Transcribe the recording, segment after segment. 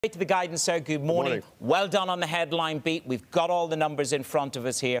To the guidance, sir. Good morning. Well done on the headline beat. We've got all the numbers in front of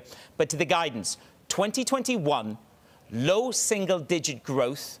us here. But to the guidance, 2021, low single-digit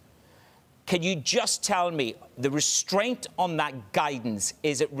growth. Can you just tell me the restraint on that guidance?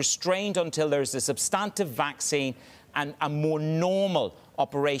 Is it restrained until there's a substantive vaccine and more normal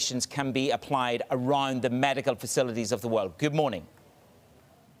operations can be applied around the medical facilities of the world? Good morning.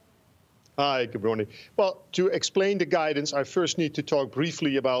 Hi, good morning. Well, to explain the guidance, I first need to talk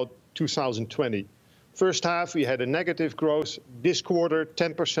briefly about 2020. First half, we had a negative growth. This quarter,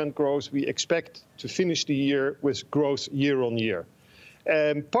 10% growth. We expect to finish the year with growth year on year.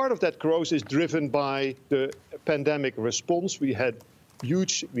 And part of that growth is driven by the pandemic response. We have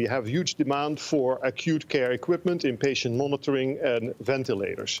huge demand for acute care equipment, inpatient monitoring, and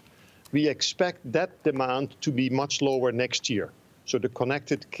ventilators. We expect that demand to be much lower next year. So the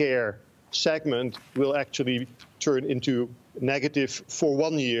connected care segment will actually turn into negative for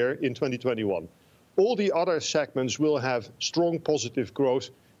 1 year in 2021. All the other segments will have strong positive growth,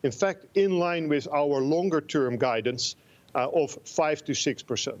 in fact, in line with our longer-term guidance of 5 to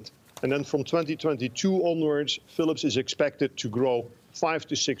 6%. And then from 2022 onwards, Philips is expected to grow 5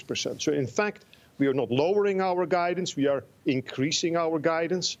 to 6%. So in fact, we are not lowering our guidance, we are increasing our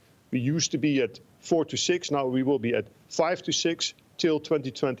guidance. We used to be at 4 to 6, now we will be at 5 to 6 till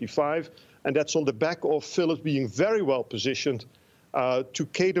 2025. And that's on the back of Philips being very well positioned to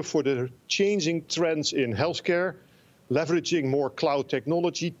cater for the changing trends in healthcare, leveraging more cloud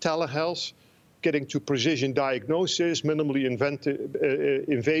technology, telehealth, getting to precision diagnosis, minimally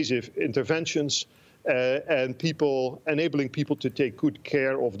invasive interventions, and enabling people to take good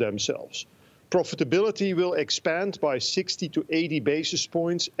care of themselves. Profitability will expand by 60 to 80 basis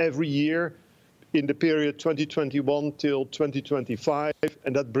points every year in the period 2021 till 2025,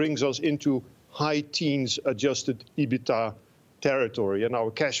 and that brings us into high teens adjusted EBITDA territory, and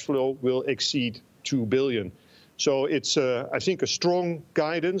our cash flow will exceed 2 billion. So it's, I think, a strong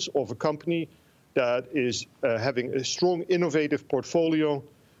guidance of a company that is having a strong innovative portfolio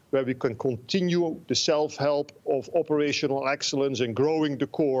where we can continue the self-help of operational excellence and growing the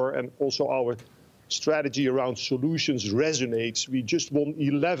core, and also our strategy around solutions resonates. We just won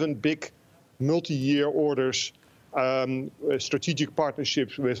 11 big multi-year orders, strategic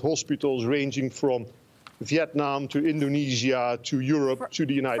partnerships with hospitals ranging from Vietnam to Indonesia to Europe to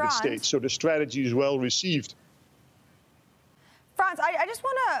the United States. So the strategy is well received. Frans, I just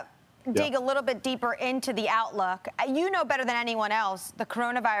want to dig a little bit deeper into the outlook. You know better than anyone else, the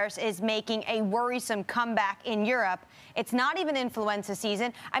coronavirus is making a worrisome comeback in Europe. It's not even influenza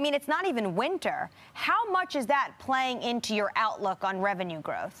season. I mean, it's not even winter. How much is that playing into your outlook on revenue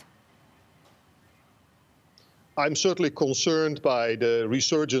growth? I'm certainly concerned by the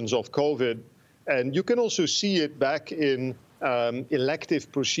resurgence of COVID, and you can also see it back in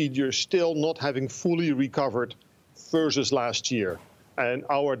elective procedures still not having fully recovered versus last year. And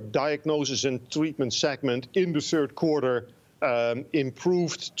our diagnosis and treatment segment in the third quarter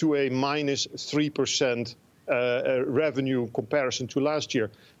improved to a minus 3% revenue comparison to last year,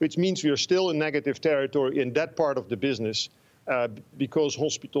 which means we are still in negative territory in that part of the business. Because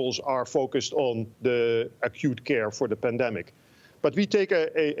hospitals are focused on the acute care for the pandemic. But we take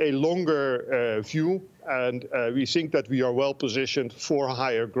a longer view, and we think that we are well positioned for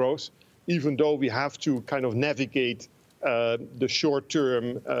higher growth, even though we have to kind of navigate the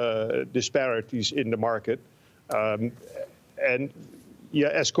short-term disparities in the market. And yeah,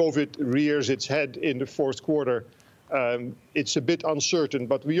 as COVID rears its head in the fourth quarter, it's a bit uncertain,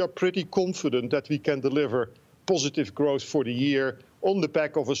 but we are pretty confident that we can deliver positive growth for the year on the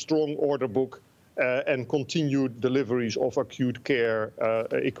back of a strong order book and continued deliveries of acute care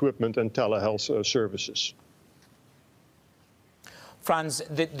equipment and telehealth services. Frans,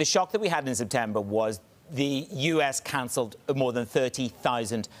 the shock that we had in September was the US cancelled more than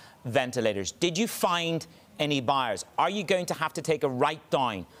 30,000 ventilators. Did you find any buyers? Are you going to have to take a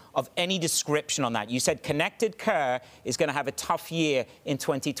write-down of any description on that? You said connected care is going to have a tough year in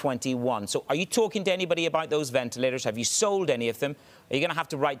 2021. So are you talking to anybody about those ventilators? Have you sold any of them? Are you going to have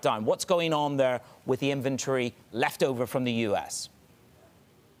to write down? What's going on there with the inventory left over from the US?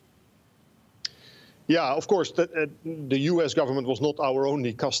 Yeah, of course, the US government was not our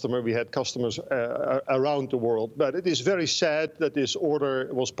only customer. We had customers around the world. But it is very sad that this order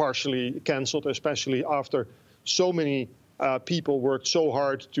was partially canceled, especially after so many people worked so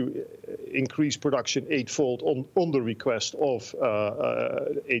hard to increase production eightfold on the request of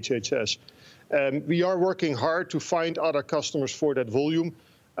HHS. We are working hard to find other customers for that volume.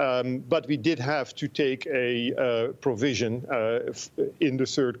 But we did have to take a provision in the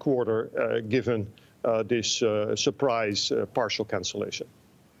third quarter, given this surprise partial cancellation.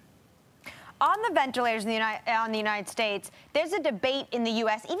 On the ventilators in the United States, there's a debate in the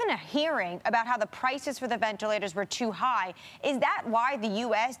U.S., even a hearing, about how the prices for the ventilators were too high. Is that why the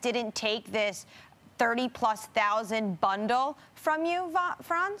U.S. didn't take this 30,000+ bundle from you,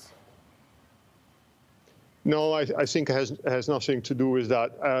 Frans? No, I think it has nothing to do with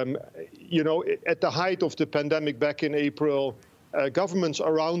that. You know, at the height of the pandemic back in April, governments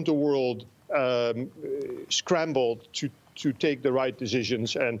around the world scrambled to take the right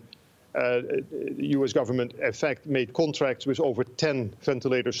decisions, and the U.S. government, in fact, made contracts with over 10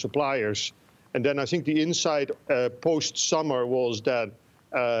 ventilator suppliers. And then I think the insight post-summer was that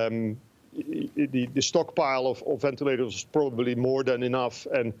the stockpile of ventilators was probably more than enough,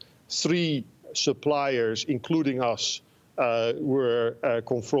 and 3 suppliers, including us, were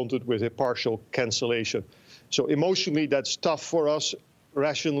confronted with a partial cancellation. So emotionally, that's tough for us.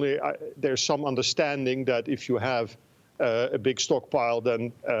 Rationally, there's some understanding that if you have a big stockpile,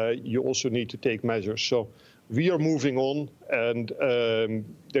 then you also need to take measures. So we are moving on, and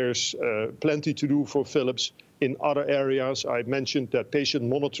there's plenty to do for Philips in other areas. I mentioned that patient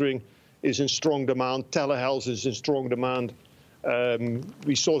monitoring is in strong demand. Telehealth is in strong demand.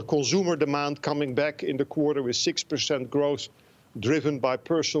 We saw consumer demand coming back in the quarter with 6% growth, driven by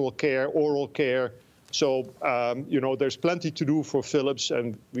personal care, oral care. So, you know, there's plenty to do for Philips,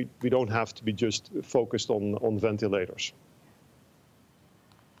 and we don't have to be just focused on ventilators.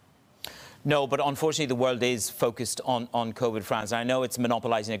 No, but unfortunately, the world is focused on COVID, Frans. I know it's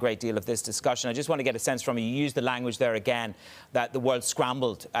monopolizing a great deal of this discussion. I just want to get a sense from you. You used the language there again that the world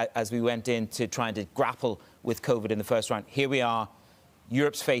scrambled as we went into trying to grapple with COVID in the first round. Here we are.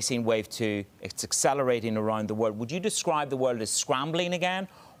 Europe's facing wave 2. It's accelerating around the world. Would you describe the world as scrambling again?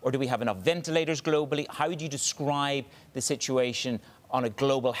 Or do we have enough ventilators globally? How would you describe the situation on a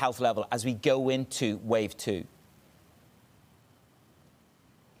global health level as we go into wave 2?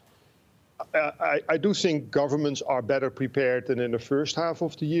 I do think governments are better prepared than in the first half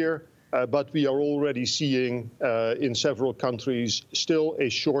of the year, but we are already seeing in several countries still a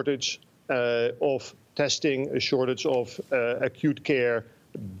shortage of testing, a shortage of acute care,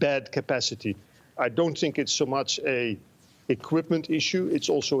 bed capacity. I don't think it's so much a equipment issue, it's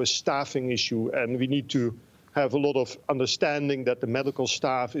also a staffing issue, and we need to have a lot of understanding that the medical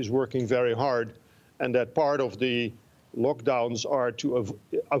staff is working very hard, and that part of the lockdowns are to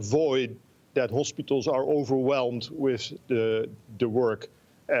avoid that hospitals are overwhelmed with the work.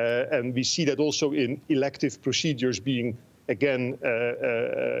 And we see that also in elective procedures being, again,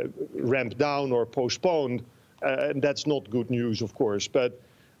 ramped down or postponed. And that's not good news, of course. But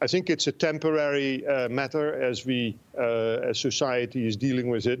I think it's a temporary matter as as society is dealing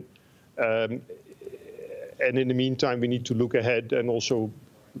with it. And in the meantime, we need to look ahead and also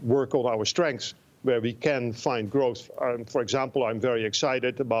work on our strengths where we can find growth. For example, I'm very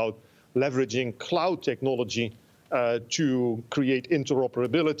excited about leveraging cloud technology to create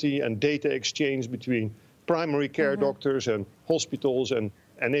interoperability and data exchange between primary care doctors and hospitals, and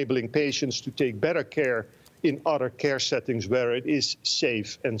enabling patients to take better care in other care settings where it is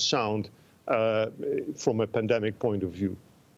safe and sound from a pandemic point of view.